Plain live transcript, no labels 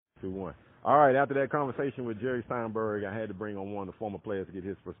2-1. All right, after that conversation with Jerry Steinberg, I had to bring on one of the former players to get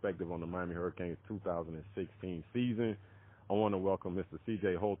his perspective on the Miami Hurricanes 2016 season. I want to welcome Mr.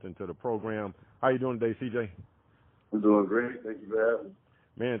 C.J. Holton to the program. How you doing today, C.J.? I'm doing great. Thank you for having me.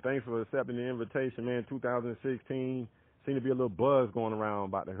 Man, thanks for accepting the invitation, man. 2016 seemed to be a little buzz going around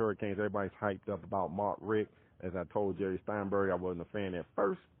about the Hurricanes. Everybody's hyped up about Mark Richt. As I told Jerry Steinberg, I wasn't a fan at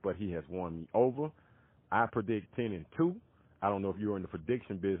first, but he has won me over. I predict 10-2. I don't know if you're in the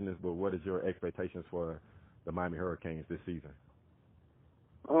prediction business, but what is your expectations for the Miami Hurricanes this season?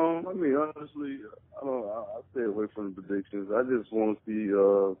 I mean, honestly, I stay away from the predictions. I just want to see,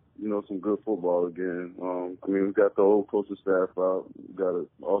 some good football again. I mean, we got the old coaching staff out. We got an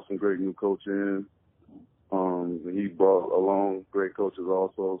awesome, great new coach in. He brought along great coaches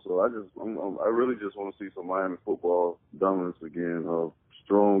also. So I really just want to see some Miami football dominance again.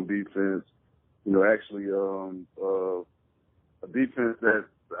 Strong defense. Actually, a defense that's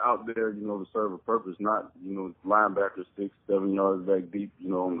out there, to serve a purpose, not, linebackers 6-7 yards back deep,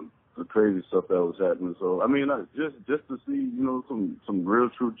 the crazy stuff that was happening. So, I mean, just to see, some real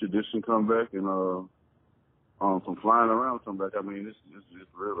true tradition come back and some flying around come back. I mean, it's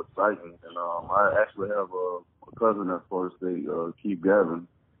real exciting. And I actually have a cousin at Florida State, Keith Gavin,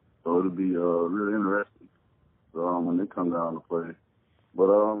 so it'll be really interesting when they come down to play. But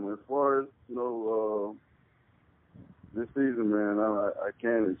as far as, this season, man, I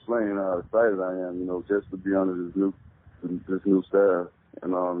can't explain how excited I am, just to be under this new staff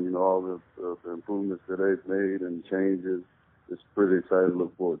and, all the improvements that they've made and changes. It's pretty exciting to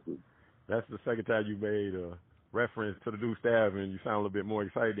look forward to. That's the second time you made a reference to the new staff, and you sound a little bit more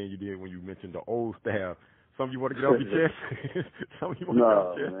excited than you did when you mentioned the old staff. Something you want to get off your chest? Something you want to get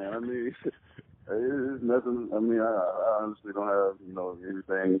off your chest? Man, I mean, it's nothing. I mean, I honestly don't have,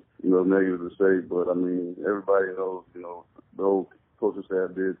 anything, negative to say, but I mean, everybody knows, the old coaching staff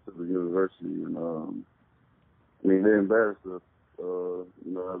did to the university, and I mean, they embarrassed us,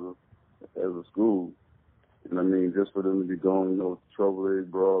 as a school, and I mean, just for them to be going, the trouble they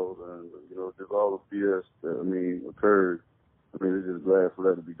brought, and just all the BS that occurred. I mean, it's just glad for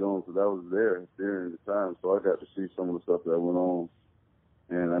that to be gone because I was there during the time, so I got to see some of the stuff that went on.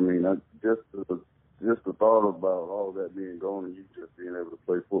 And I mean, just the thought about all that being gone and you just being able to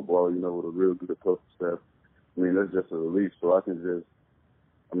play football, with a real good coaching staff. I mean, that's just a relief. So I can just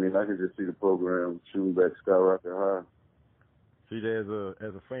see the program shooting back skyrocket high. See, as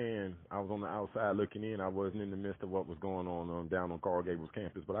a fan, I was on the outside looking in. I wasn't in the midst of what was going on down on Coral Gables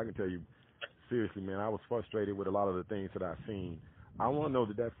campus, but I can tell you, seriously, man, I was frustrated with a lot of the things that I've seen. I want to know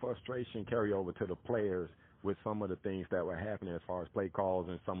did that frustration carry over to the players with some of the things that were happening as far as play calls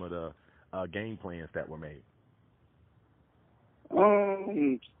and some of the game plans that were made?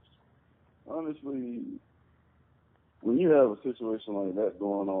 Honestly, when you have a situation like that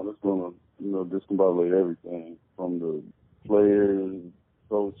going on, it's going to, discombobulate everything from the players,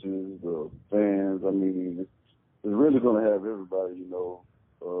 coaches, the fans. I mean, it's really going to have everybody,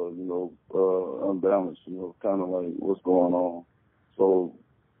 unbalanced, kind of like what's going on. So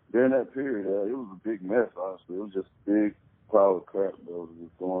during that period, it was a big mess, honestly. It was just a big pile of crap that was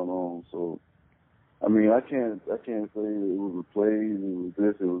just going on. So, I mean, I can't say it was a play, it was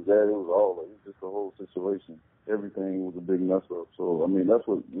this, it was that, it was all of it. It's just the whole situation. Everything was a big mess up. So, I mean, that's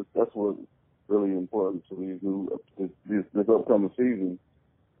what's really important to this upcoming season.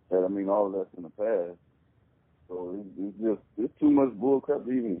 That, I mean, all of that's in the past. So it's too much bull crap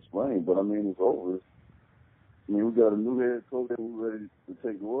to even explain. But I mean, it's over. I mean, we got a new head coach and we're ready to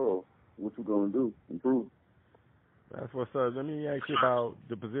take the world. What you gonna do? Improve. That's what's up. Let me ask you about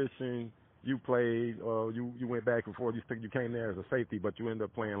the position you played. You went back and forth. You came there as a safety, but you ended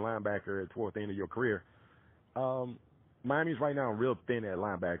up playing linebacker towards the end of your career. Miami's right now real thin at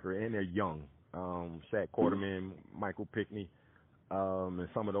linebacker, and they're young. Shaq Quarterman, Michael Pickney. And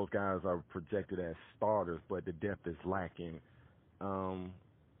some of those guys are projected as starters, but the depth is lacking. How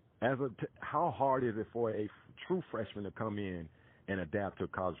hard is it for a true freshman to come in and adapt to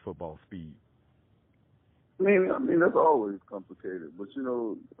college football speed? I mean that's always complicated, but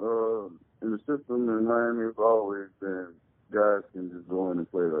in the system in Miami, it's always been guys can just go in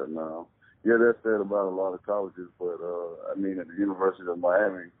and play right now. Yeah, that's said about a lot of colleges, but I mean at the University of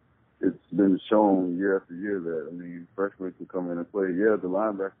Miami, it's been shown year after year that, I mean, freshmen can come in and play. Yeah, the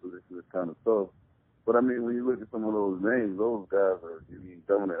linebacker position is kind of tough. But, I mean, when you look at some of those names, those guys are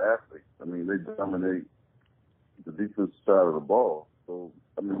dominant athletes. I mean, they dominate the defensive side of the ball. So,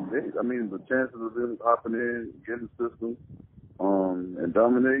 I mean, the chances of them hopping in, getting the system, and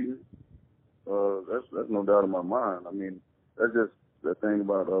dominating, that's no doubt in my mind. I mean, that's just the thing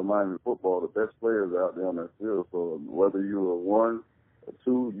about Miami football. The best players are out there on that field. So whether you're a 1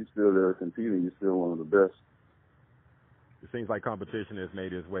 two, you still there competing. You're still one of the best. It seems like competition has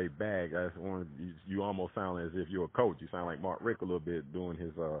made its way back. That's one. You almost sound as if you're a coach. You sound like Mark Rick a little bit doing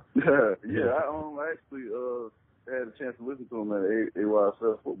his. Yeah. I actually had a chance to listen to him at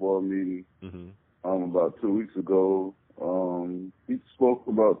AYSF football meeting about 2 weeks ago. He spoke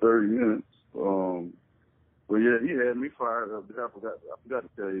for about 30 minutes. Well, yeah, he had me fired up. I forgot to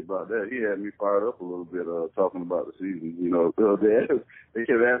tell you about that. He had me fired up a little bit talking about the season. You know, so they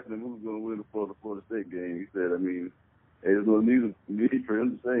kept asking him who was going to win the Florida State game. He said, I mean, hey, there's no need for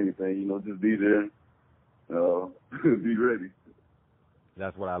him to say anything. You know, just be there, be ready.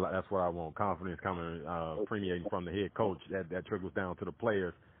 That's what I want. Confidence coming, permeating from the head coach. That trickles down to the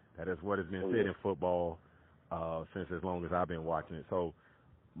players. That is what has been said in football since as long as I've been watching it. So,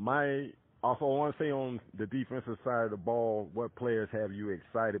 also, I want to say on the defensive side of the ball, what players have you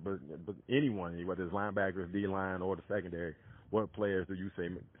excited? But anyone, whether it's linebackers, D-line, or the secondary, what players do you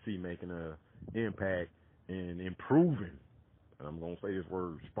see making an impact in improving, and I'm going to say this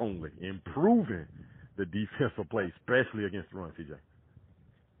word strongly, improving the defensive play, especially against the run, CJ?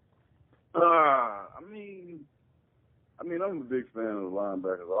 I mean, I'm a big fan of the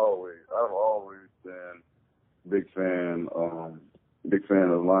linebackers. I've always been a big fan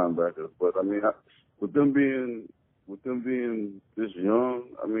of linebackers. But I mean, with them being this young,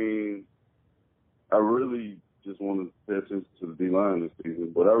 I mean, I really just want to pay attention to the D-line this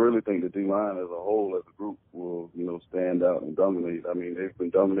season. But I really think the D-line as a whole, as a group, will, stand out and dominate. I mean, they've been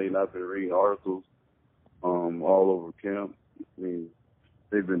dominating. I've been reading articles all over camp. I mean,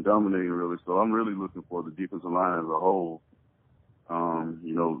 they've been dominating really. So I'm really looking for the defensive line as a whole,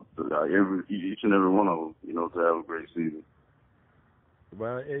 each and every one of them, to have a great season.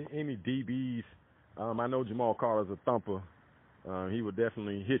 Well, any DBs, I know Jamal Carter's a thumper. He would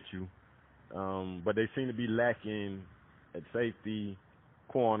definitely hit you. But they seem to be lacking at safety,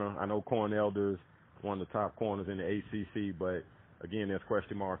 corner. I know Corn Elder's one of the top corners in the ACC, but again, there's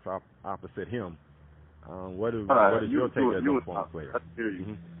question marks opposite him. What is your take as a former player? I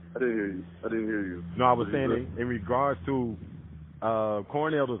didn't hear you. I didn't hear you. No, I was saying in regards to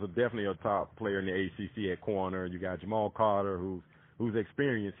Corn Elder's definitely a top player in the ACC at corner. You got Jamal Carter, who's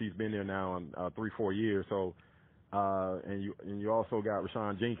experienced. He's been there now 3-4 years. So, and you also got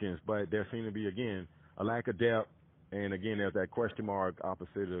Rashawn Jenkins, but there seems to be again a lack of depth, and again there's that question mark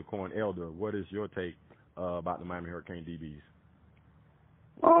opposite of Corn Elder. What is your take about the Miami Hurricane DBs?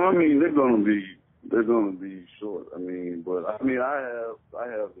 I mean, they're gonna be short. I mean, but I mean, I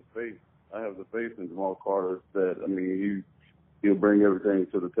have the faith. I have the faith in Jamal Carter that he'll bring everything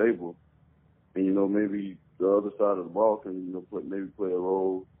to the table, and maybe the other side of the ball can play a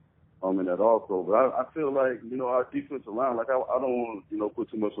role in that also. But I feel like our defensive line, like I don't want to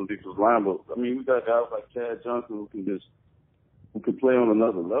put too much on defensive line, but I mean we got guys like Chad Johnson who can play on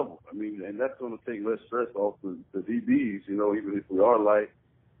another level. I mean, and that's going to take less stress off the DBs. Even if we are light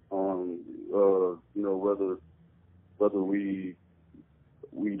on whether we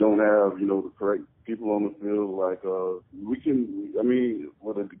don't have the correct people on the field, like we can. I mean,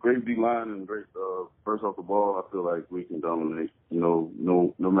 with a great D line and great first off the ball, I feel like we can dominate. No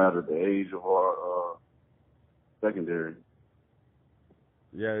matter the age of our secondary.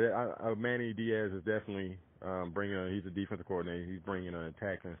 Yeah, Manny Diaz is definitely he's a defensive coordinator. He's bringing an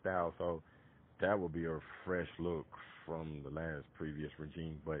attacking style, so that will be a fresh look from the last previous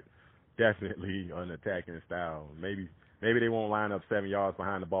regime. But definitely an attacking style. Maybe they won't line up 7 yards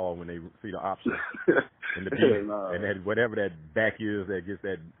behind the ball when they see the option. And the and that whatever that back is that gets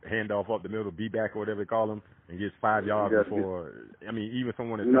that handoff up the middle, B-back or whatever they call them, and gets 5 yards before. I mean, even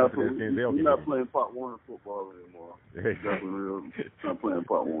someone as talented as Denzel. You're not playing Part 1 football anymore. Not playing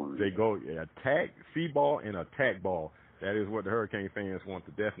Part 1. They go attack, see ball, and attack ball. That is what the Hurricane fans want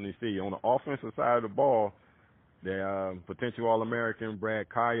to definitely see. On the offensive side of the ball, the potential All-American Brad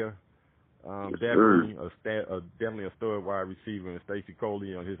Kaya, definitely a stud wide receiver, and Stacey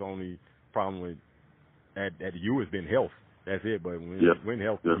Coley his only problem at the U has been health. That's it. But when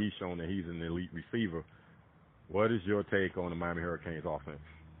healthy, he's shown that he's an elite receiver. What is your take on the Miami Hurricanes offense?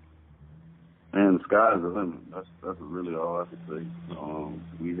 And the sky's the limit. That's really all I can say.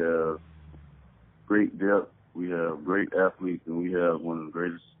 We have great depth, we have great athletes, and we have one of the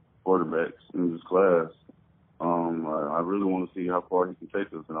greatest quarterbacks in this class. I really want to see how far he can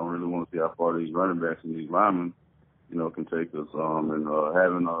take us, and I really want to see how far these running backs and these linemen, can take us. And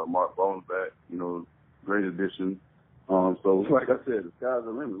having Mark Bones back, great addition. So, like I said, the sky's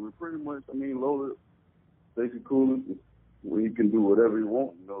the limit. We're pretty much, loaded. Stacey Coolin, he can do whatever he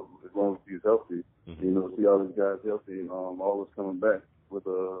wants, as long as he's healthy. Mm-hmm. See all these guys healthy and all this coming back with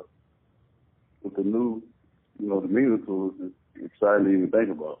the new, demeanor to us. exciting to even think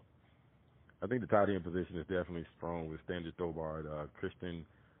about. I think the tight end position is definitely strong with Standard Thobard, Christian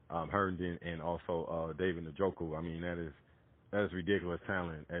Herndon, and also David Njoku. I mean, that is ridiculous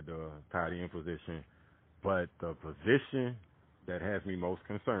talent at the tight end position. But the position that has me most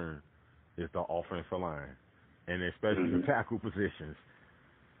concerned is the offensive line, and especially the tackle positions.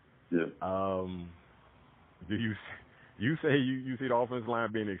 Yeah. Do you say you see the offensive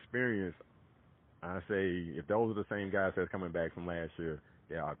line being experienced? I say if those are the same guys that's coming back from last year,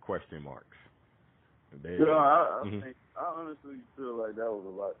 there are question marks. I honestly feel like that was a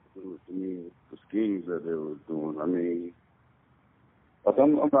lot to do with the schemes that they were doing. I mean, like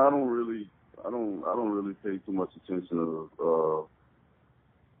I don't really pay too much attention to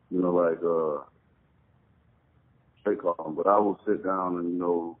play calling, but I will sit down and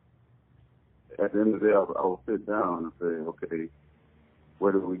at the end of the day I will sit down and say, okay,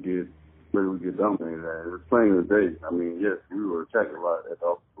 where did we get dominated at? It was playing today. I mean, yes, we were attacking a lot at the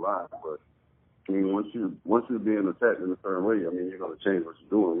offensive line, but I mean, once you're being attacked in a certain way, I mean, you're going to change what you're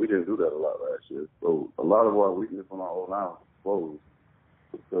doing. We didn't do that a lot last year. So a lot of our weakness on our O-line was exposed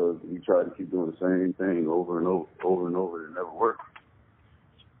because we tried to keep doing the same thing over and over. It never worked.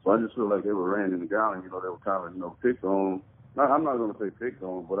 So I just feel like they were ran in the ground, and, they were kind of, picked on. I'm not going to say picked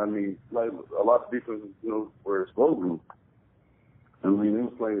on, but I mean, like a lot of defenses, were exposing them. I mean, it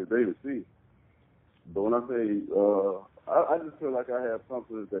was playing today to see. But when I say, I just feel like I have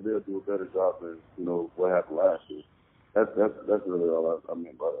confidence that they'll do a better job than, what happened last year. That's really all I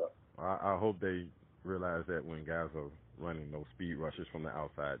mean by that. I hope they realize that when guys are running those speed rushes from the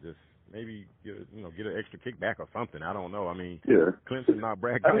outside, just maybe get an extra kickback or something. I don't know. I mean, Clemson not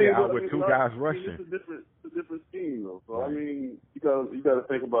Brad out with two guys rushing. It's a different scheme though. So right. I mean, you got to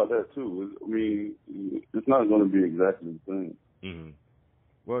think about that too. I mean, it's not going to be exactly the same. Mm-hmm.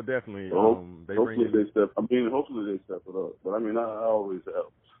 Well, definitely. Hopefully they step it up. But I mean, I always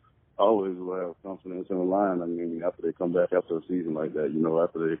will have confidence in the line. I mean, after they come back after a season like that,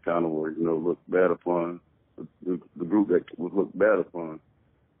 after they kind of were, look bad upon the group that was looked bad upon.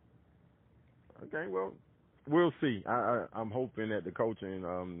 Okay, well, we'll see. I'm hoping that the coaching,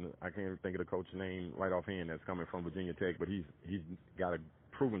 I can't even think of the coach's name right offhand that's coming from Virginia Tech, but he's got a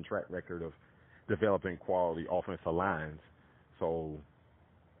proven track record of developing quality offensive lines. So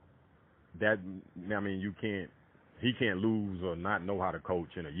that, I mean, he can't lose or not know how to coach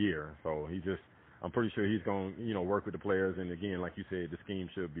in a year. So I'm pretty sure he's going to, work with the players. And again, like you said, the scheme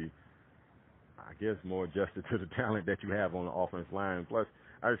should be, I guess, more adjusted to the talent that you have on the offensive line. Plus,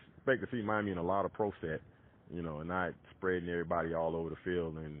 I expect to see Miami in a lot of pro set, and not spreading everybody all over the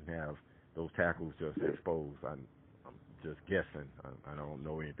field and have those tackles just exposed. I'm just guessing. I don't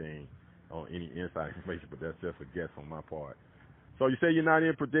know anything on any inside information, but that's just a guess on my part. So you say you're not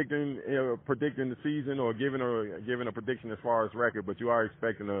in predicting the season or giving a prediction as far as record, but you are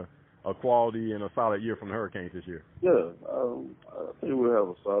expecting a quality and a solid year from the Hurricanes this year. Yeah, I think we'll have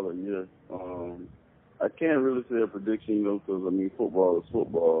a solid year. I can't really say a prediction, because I mean, football is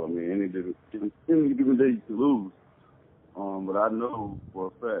football. I mean, any given day you can lose. But I know for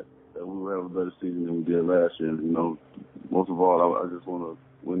a fact that we will have a better season than we did last year. Most of all, I just want to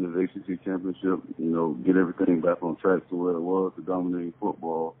win the ACC championship. Get everything back on track to where it was, to dominating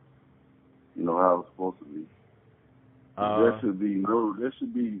football. How it's supposed to be. There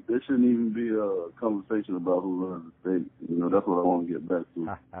shouldn't even be a conversation about who runs the state. That's what I want to get back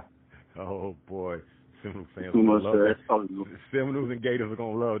to. Oh boy, Seminoles fans too much Seminoles and Gators are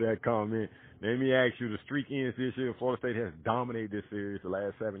gonna love that comment. Let me ask you: the streak ends this year. Florida State has dominated this series the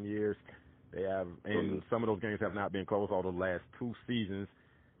last 7 years. They have, and some of those games have not been close. Although the last 2 seasons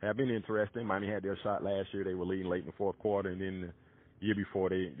have been interesting. Miami had their shot last year. They were leading late in the fourth quarter, and then the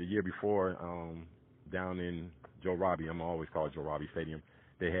year before, down in Joe Robbie, I'm always call it Joe Robbie Stadium,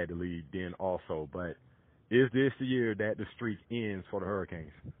 they had the lead then also. But is this the year that the streak ends for the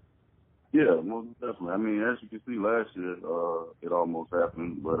Hurricanes? Yeah, most definitely. I mean, as you can see, last year it almost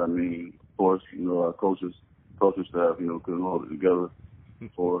happened, but I mean, of course, our coaching staff, couldn't hold it together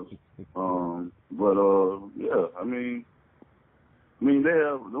for us. Yeah, I mean, they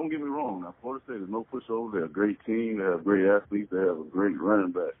have. Don't get me wrong. Now, Florida State is no pushover. They're a great team. They have great athletes. They have a great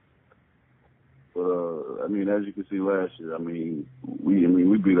running back. But I mean, as you can see last year, we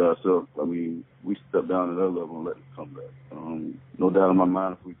beat ourselves. I mean, we stepped down to their level and let them come back. No doubt in my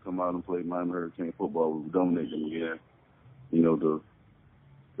mind, if we come out and play Miami Hurricane football, we would dominate them again.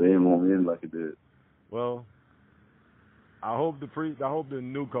 They ain't won't end like it did. Well, I hope the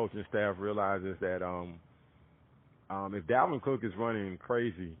new coaching staff realizes that if Dalvin Cook is running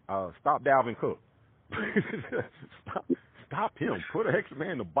crazy, stop Dalvin Cook. Stop him. Put an extra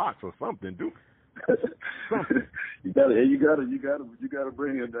man in the box or something. You gotta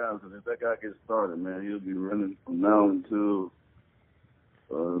bring him down, because if that guy gets started, man, he'll be running from now until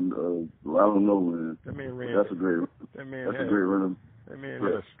I don't know when. That man ran. That's a great run. That man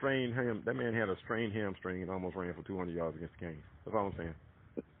had a strained hamstring and almost ran for 200 yards against the Kings. That's all I'm saying.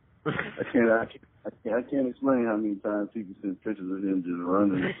 I can't explain how many times people send pictures of him just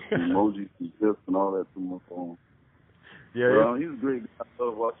running, emojis and gifs and all that to my phone. Yeah, he's a great guy. I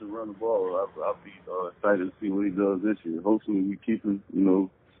love watching him run the ball. I'll be excited to see what he does this year. Hopefully we keep him to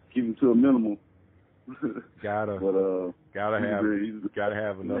a minimal. Gotta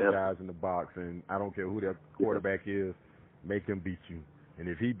have enough guys in the box, and I don't care who that quarterback is, make him beat you. And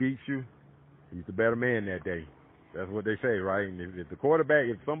if he beats you, he's the better man that day. That's what they say, right? And if the quarterback,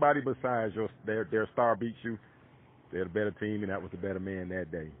 if somebody besides their star beats you, they're the better team, and that was the better man that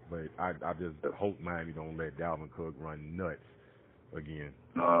day. But I just hope Miami don't let Dalvin Cook run nuts again.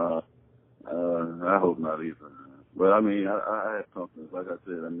 I hope not either. But I mean, I have confidence. Like I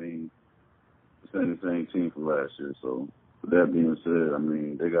said, I mean, it's the same team from last year. So with that being said, I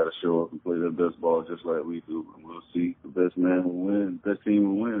mean, they got to show up and play their best ball just like we do, and we'll see. The best man will win. The best team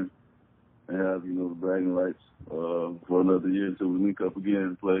will win. And have, the bragging rights for another year until we link up again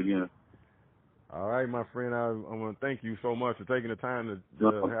and play again. All right, my friend, I want to thank you so much for taking the time to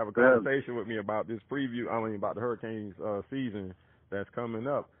have a conversation with me about this preview, about the Hurricanes season that's coming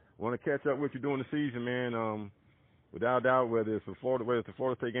up. I want to catch up with you during the season, man. Without a doubt, whether it's the Florida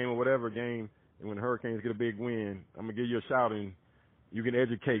State game or whatever game, and when the Hurricanes get a big win, I'm going to give you a shout, and you can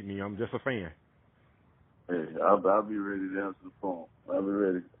educate me. I'm just a fan. Hey, I'll be ready to answer the phone. I'll be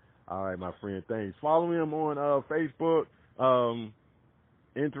ready. All right, my friend. Thanks. Follow him on Facebook.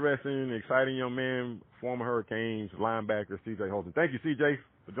 Interesting, exciting young man, former Hurricanes linebacker C.J. Holton. Thank you, C.J.,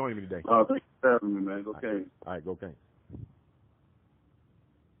 for joining me today. Thanks for having me, man. Go Kings. All right, go Kings.